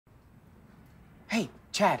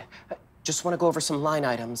Chad, just want to go over some line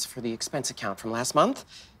items for the expense account from last month.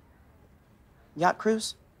 Yacht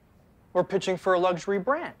cruise? We're pitching for a luxury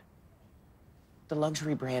brand. The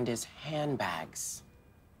luxury brand is handbags.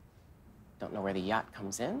 Don't know where the yacht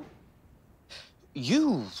comes in.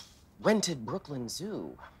 You rented Brooklyn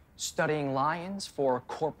Zoo. Studying lions for a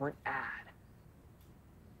corporate ad.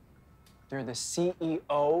 They're the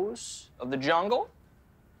CEOs of the jungle.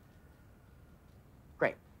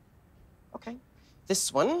 Great. Okay.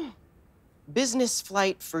 This one, business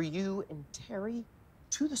flight for you and Terry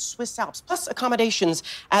to the Swiss Alps, plus accommodations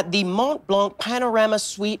at the Mont Blanc Panorama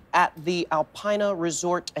Suite at the Alpina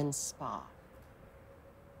Resort and Spa.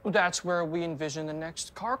 That's where we envision the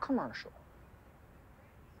next car commercial.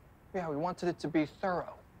 Yeah, we wanted it to be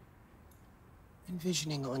thorough.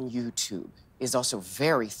 Envisioning on YouTube is also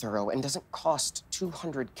very thorough and doesn't cost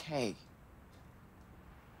 $200K.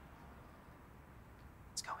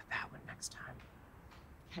 Let's go with that one next time.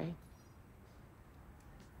 Okay?